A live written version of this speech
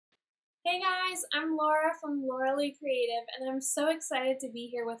Hey guys, I'm Laura from Laura Lee Creative, and I'm so excited to be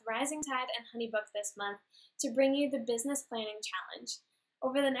here with Rising Tide and HoneyBook this month to bring you the Business Planning Challenge.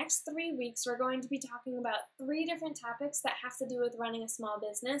 Over the next 3 weeks, we're going to be talking about 3 different topics that have to do with running a small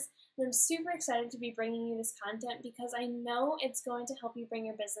business, and I'm super excited to be bringing you this content because I know it's going to help you bring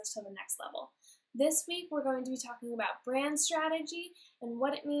your business to the next level. This week, we're going to be talking about brand strategy and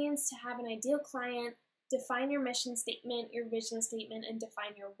what it means to have an ideal client, define your mission statement, your vision statement, and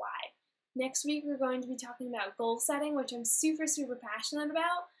define your why. Next week, we're going to be talking about goal setting, which I'm super passionate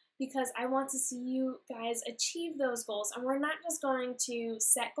about because I want to see you guys achieve those goals. And we're not just going to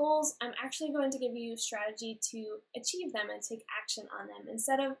set goals, I'm actually going to give you strategy to achieve them and take action on them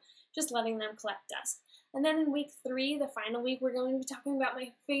instead of just letting them collect dust. And then in week 3, the final week, we're going to be talking about my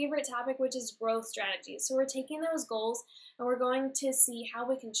favorite topic, which is growth strategies. So we're taking those goals and we're going to see how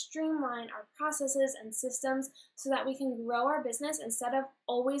we can streamline our processes and systems so that we can grow our business instead of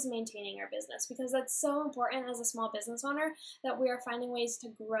always maintaining our business, because that's so important as a small business owner that we are finding ways to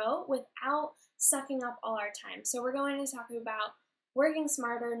grow without sucking up all our time. So we're going to talk about working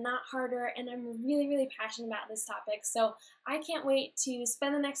smarter, not harder, and I'm really passionate about this topic. So I can't wait to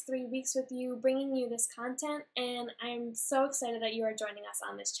spend the next 3 weeks with you, bringing you this content, and I'm so excited that you are joining us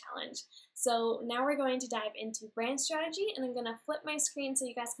on this challenge. So now we're going to dive into brand strategy, and I'm going to flip my screen so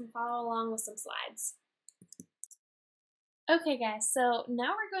you guys can follow along with some slides. Okay guys, so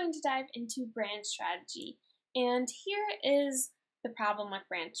now we're going to dive into brand strategy, and here is the problem with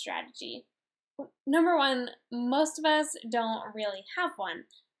brand strategy. Number 1, most of us don't really have one.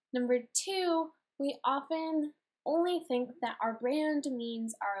 Number 2, we often only think that our brand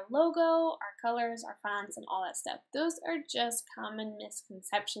means our logo, our colors, our fonts, and all that stuff. Those are just common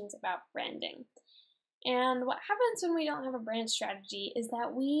misconceptions about branding. And what happens when we don't have a brand strategy is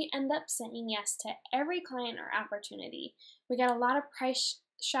that we end up saying yes to every client or opportunity. We get a lot of price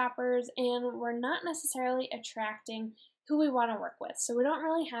shoppers, and we're not necessarily attracting who we want to work with. So we don't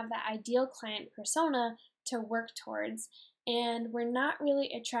really have that ideal client persona to work towards, and we're not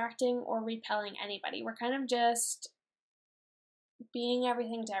really attracting or repelling anybody. We're kind of just being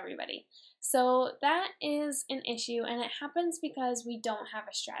everything to everybody. So that is an issue, and it happens because we don't have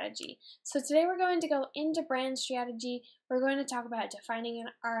a strategy. So today we're going to go into brand strategy. We're going to talk about defining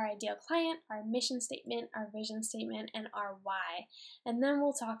our ideal client, our mission statement, our vision statement, and our why. And then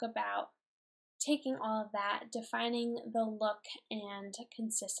we'll talk about taking all of that, defining the look and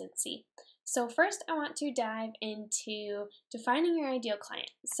consistency. So first I want to dive into defining your ideal client.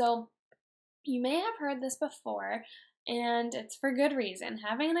 So you may have heard this before, and it's for good reason.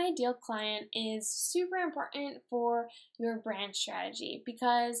 Having an ideal client is super important for your brand strategy,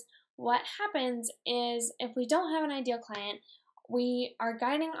 because what happens is if we don't have an ideal client, we are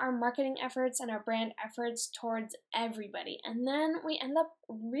guiding our marketing efforts and our brand efforts towards everybody, and then we end up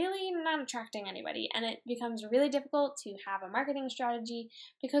really not attracting anybody, and it becomes really difficult to have a marketing strategy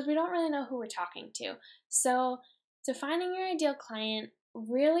because we don't really know who we're talking to. So defining your ideal client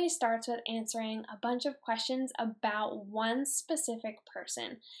really starts with answering a bunch of questions about one specific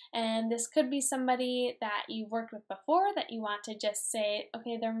person, and this could be somebody that you've worked with before that you want to just say,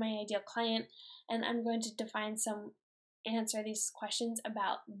 okay, they're my ideal client, and I'm going to answer these questions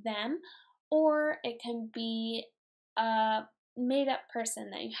about them. Or it can be a made up person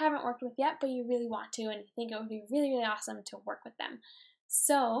that you haven't worked with yet but you really want to, and you think it would be really awesome to work with them.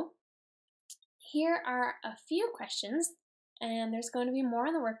 So here are a few questions, and there's going to be more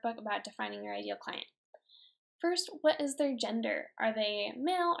in the workbook about defining your ideal client. First, what is their gender? Are they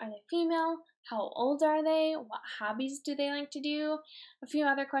male? Are they female? How old are they? What hobbies do they like to do? A few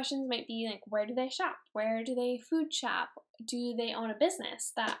other questions might be like, where do they shop? Where do they food shop? Do they own a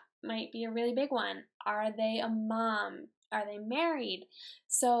business? That might be a really big one. Are they a mom? Are they married?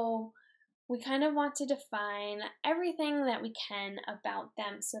 So we kind of want to define everything that we can about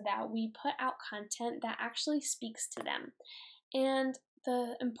them so that we put out content that actually speaks to them. And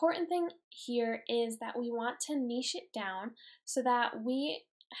the important thing here is that we want to niche it down so that we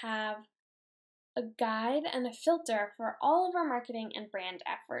have a guide and a filter for all of our marketing and brand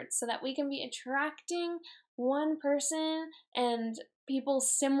efforts so that we can be attracting one person and people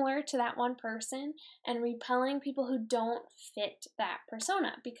similar to that one person and repelling people who don't fit that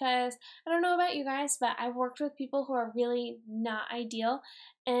persona. Because I don't know about you guys, but I've worked with people who are really not ideal,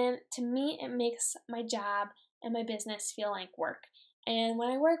 and to me it makes my job and my business feel like work. And when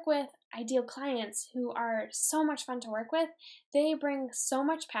I work with ideal clients who are so much fun to work with, they bring so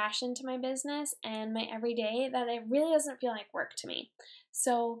much passion to my business and my everyday that it really doesn't feel like work to me.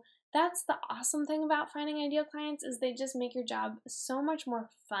 So that's the awesome thing about finding ideal clients, is they just make your job so much more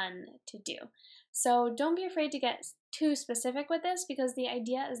fun to do. So don't be afraid to get too specific with this, because the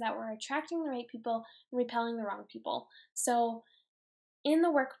idea is that we're attracting the right people and repelling the wrong people. So in the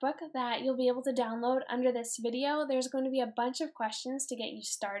workbook that you'll be able to download under this video, there's going to be a bunch of questions to get you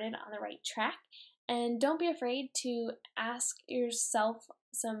started on the right track. And don't be afraid to ask yourself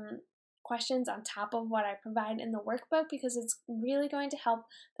some questions on top of what I provide in the workbook, because it's really going to help.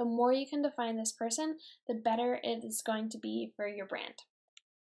 The more you can define this person, the better it is going to be for your brand.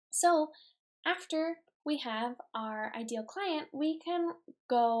 So after we have our ideal client, we can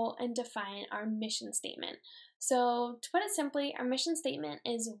go and define our mission statement. So to put it simply, our mission statement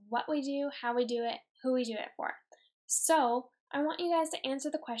is what we do, how we do it, who we do it for. So I want you guys to answer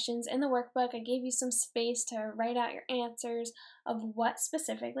the questions in the workbook. I gave you some space to write out your answers of what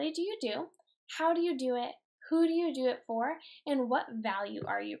specifically do you do, how do you do it, who do you do it for, and what value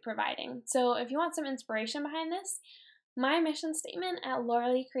are you providing. So if you want some inspiration behind this, my mission statement at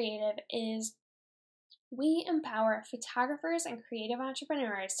Lauralee Creative is: we empower photographers and creative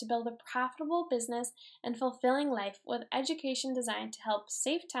entrepreneurs to build a profitable business and fulfilling life with education designed to help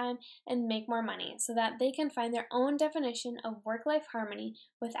save time and make more money, so that they can find their own definition of work-life harmony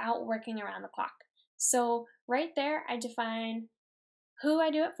without working around the clock. So right there, I define who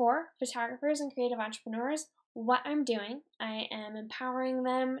I do it for, photographers and creative entrepreneurs, what I'm doing. I am empowering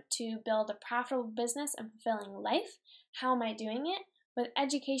them to build a profitable business and fulfilling life. How am I doing it? With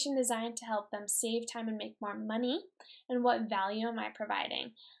education designed to help them save time and make more money. And what value am I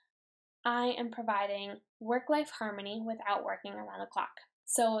providing? I am providing work-life harmony without working around the clock.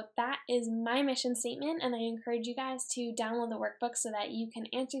 So that is my mission statement, and I encourage you guys to download the workbook so that you can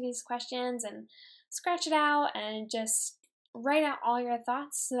answer these questions and scratch it out and just write out all your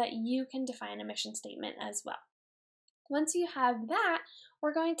thoughts so that you can define a mission statement as well. Once you have that,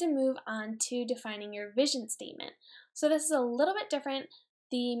 we're going to move on to defining your vision statement. So this is a little bit different.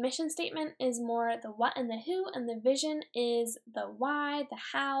 The mission statement is more the what and the who, and the vision is the why, the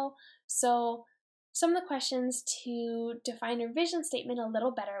how. So some of the questions to define your vision statement a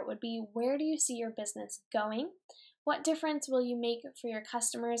little better would be: where do you see your business going? What difference will you make for your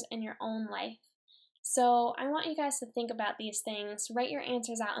customers and your own life? So I want you guys to think about these things, write your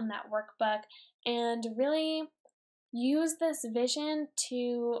answers out in that workbook, and really use this vision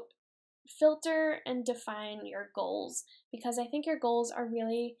to filter and define your goals, because I think your goals are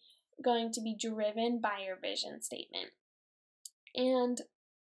really going to be driven by your vision statement. And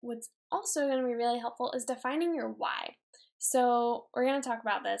what's also going to be really helpful is defining your why. So we're going to talk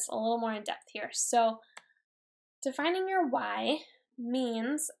about this a little more in depth here. So defining your why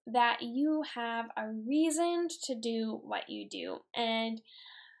means that you have a reason to do what you do. And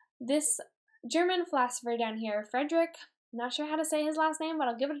this German philosopher down here, Friedrich, not sure how to say his last name, but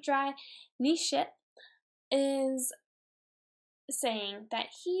I'll give it a try, Nietzsche, is saying that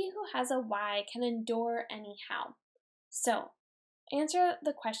he who has a why can endure anyhow. So answer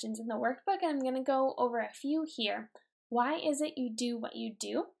the questions in the workbook, and I'm going to go over a few here. Why is it you do what you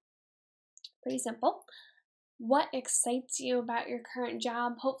do? Pretty simple. What excites you about your current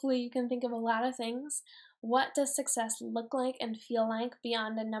job? Hopefully you can think of a lot of things. What does success look like and feel like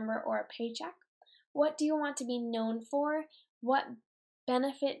beyond a number or a paycheck? What do you want to be known for? What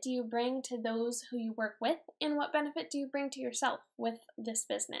benefit do you bring to those who you work with? And what benefit do you bring to yourself with this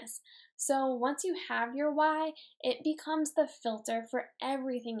business? So once you have your why, it becomes the filter for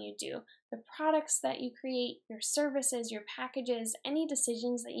everything you do. The products that you create, your services, your packages, any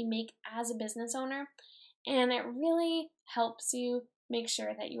decisions that you make as a business owner. And it really helps you make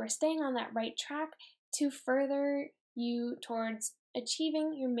sure that you are staying on that right track to further you towards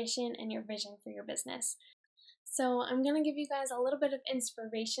achieving your mission and your vision for your business. So I'm going to give you guys a little bit of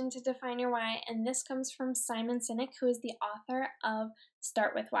inspiration to define your why, and this comes from Simon Sinek, who is the author of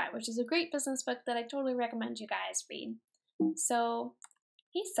Start With Why, which is a great business book that I totally recommend you guys read. So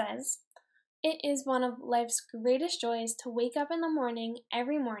he says, "It is one of life's greatest joys to wake up in the morning,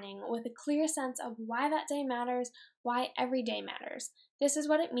 every morning, with a clear sense of why that day matters, why every day matters. This is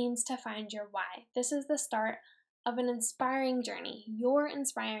what it means to find your why. This is the start of an inspiring journey, your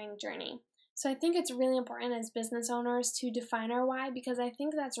inspiring journey." So I think it's really important as business owners to define our why, because I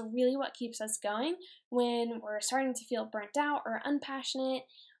think that's really what keeps us going when we're starting to feel burnt out or unpassionate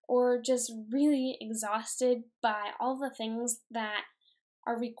or just really exhausted by all the things that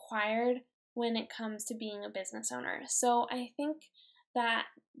are required when it comes to being a business owner. So I think that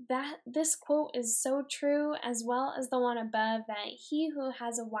this quote is so true, as well as the one above, that he who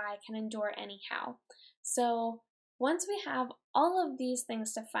has a why can endure anyhow. So once we have all of these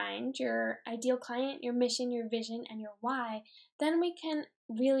things defined, your ideal client, your mission, your vision, and your why, then we can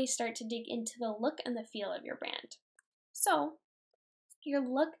really start to dig into the look and the feel of your brand. So your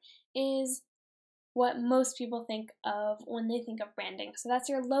look is what most people think of when they think of branding. So that's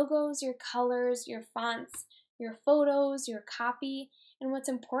your logos, your colors, your fonts, your photos, your copy. And what's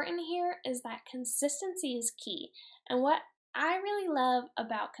important here is that consistency is key. And what I really love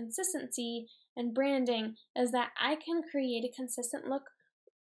about consistency and branding is that I can create a consistent look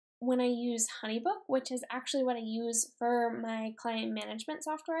when I use HoneyBook, which is actually what I use for my client management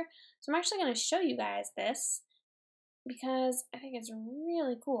software. So I'm actually going to show you guys this because I think it's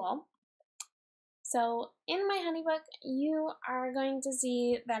really cool. So in my HoneyBook, you are going to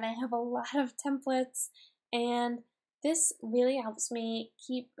see that I have a lot of templates, and this really helps me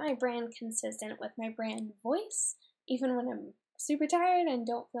keep my brand consistent with my brand voice, even when I'm super tired and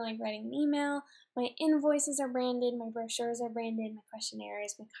don't feel like writing an email. My invoices are branded, my brochures are branded, my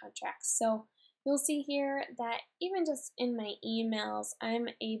questionnaires, my contracts. So you'll see here that even just in my emails, I'm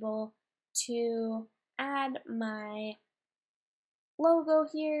able to add my logo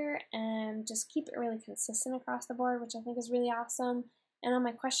here and just keep it really consistent across the board, which I think is really awesome. And on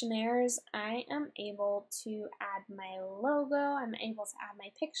my questionnaires, I am able to add my logo, I'm able to add my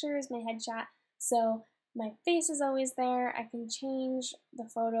pictures, my headshot, so my face is always there. I can change the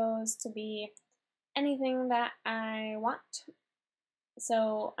photos to be anything that I want.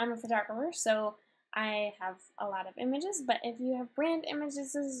 So I'm a photographer, so I have a lot of images, but if you have brand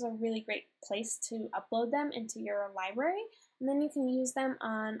images, this is a really great place to upload them into your library, and then you can use them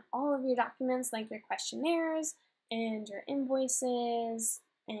on all of your documents, like your questionnaires and your invoices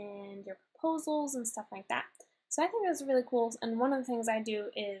and your proposals and stuff like that. So I think that's really cool, and one of the things I do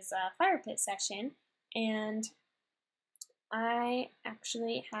is a fire pit session, and I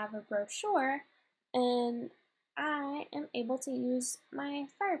actually have a brochure, and I am able to use my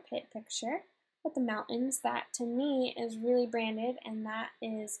fire pit picture with the mountains. That to me is really branded, and that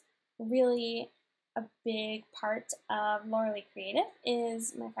is really a big part of Lauralee Creative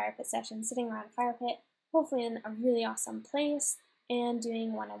is my fire pit session, sitting around a fire pit, hopefully in a really awesome place, and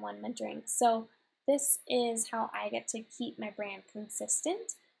doing one-on-one mentoring. So this is how I get to keep my brand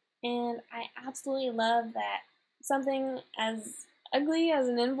consistent, and I absolutely love that something as ugly as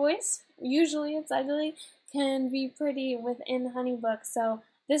an invoice, usually it's ugly, can be pretty within HoneyBook. So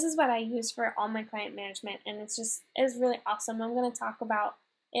this is what I use for all my client management, and it's really awesome. I'm going to talk about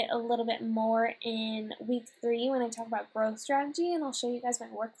it a little bit more in week 3 when I talk about growth strategy, and I'll show you guys my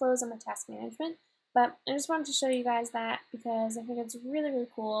workflows and my task management. But I just wanted to show you guys that because I think it's really, really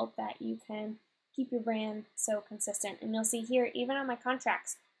cool that you can keep your brand so consistent. And you'll see here, even on my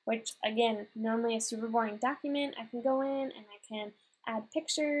contracts, which again, normally a super boring document, I can go in and I can add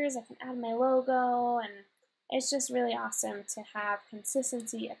pictures, I can add my logo, and it's just really awesome to have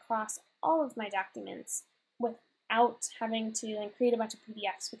consistency across all of my documents without having to create a bunch of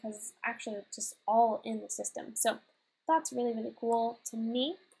PDFs, because it's actually just all in the system. So that's really, really cool to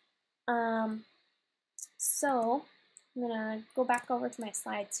me. So I'm gonna go back over to my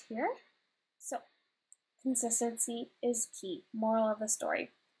slides here. So consistency is key, moral of the story.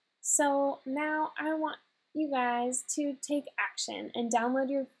 So now I want you guys to take action and download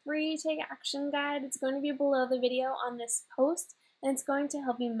your free Take Action Guide. It's going to be below the video on this post, and it's going to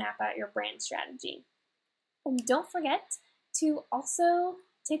help you map out your brand strategy. And don't forget to also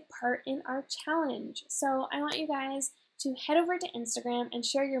take part in our challenge. So I want you guys to head over to Instagram and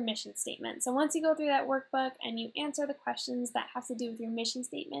share your mission statement. So once you go through that workbook and you answer the questions that have to do with your mission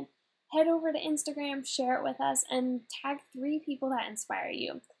statement, head over to Instagram, share it with us, and tag 3 people that inspire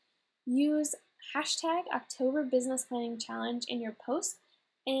you. Use hashtag October Business Planning Challenge in your post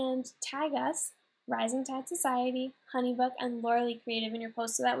and tag us, Rising Tide Society, HoneyBook, and Lauralee Creative in your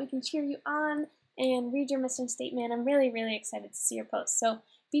post so that we can cheer you on and read your mission statement. I'm really, really excited to see your posts. So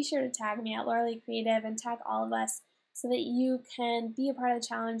be sure to tag me at Lauralee Creative and tag all of us so that you can be a part of the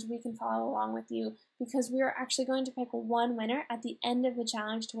challenge. We can follow along with you because we are actually going to pick one winner at the end of the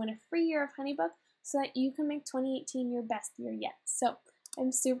challenge to win a free year of HoneyBook so that you can make 2018 your best year yet. So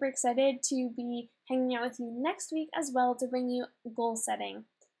I'm super excited to be hanging out with you next week as well to bring you goal setting.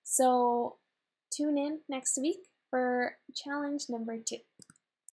 So tune in next week for challenge number 2.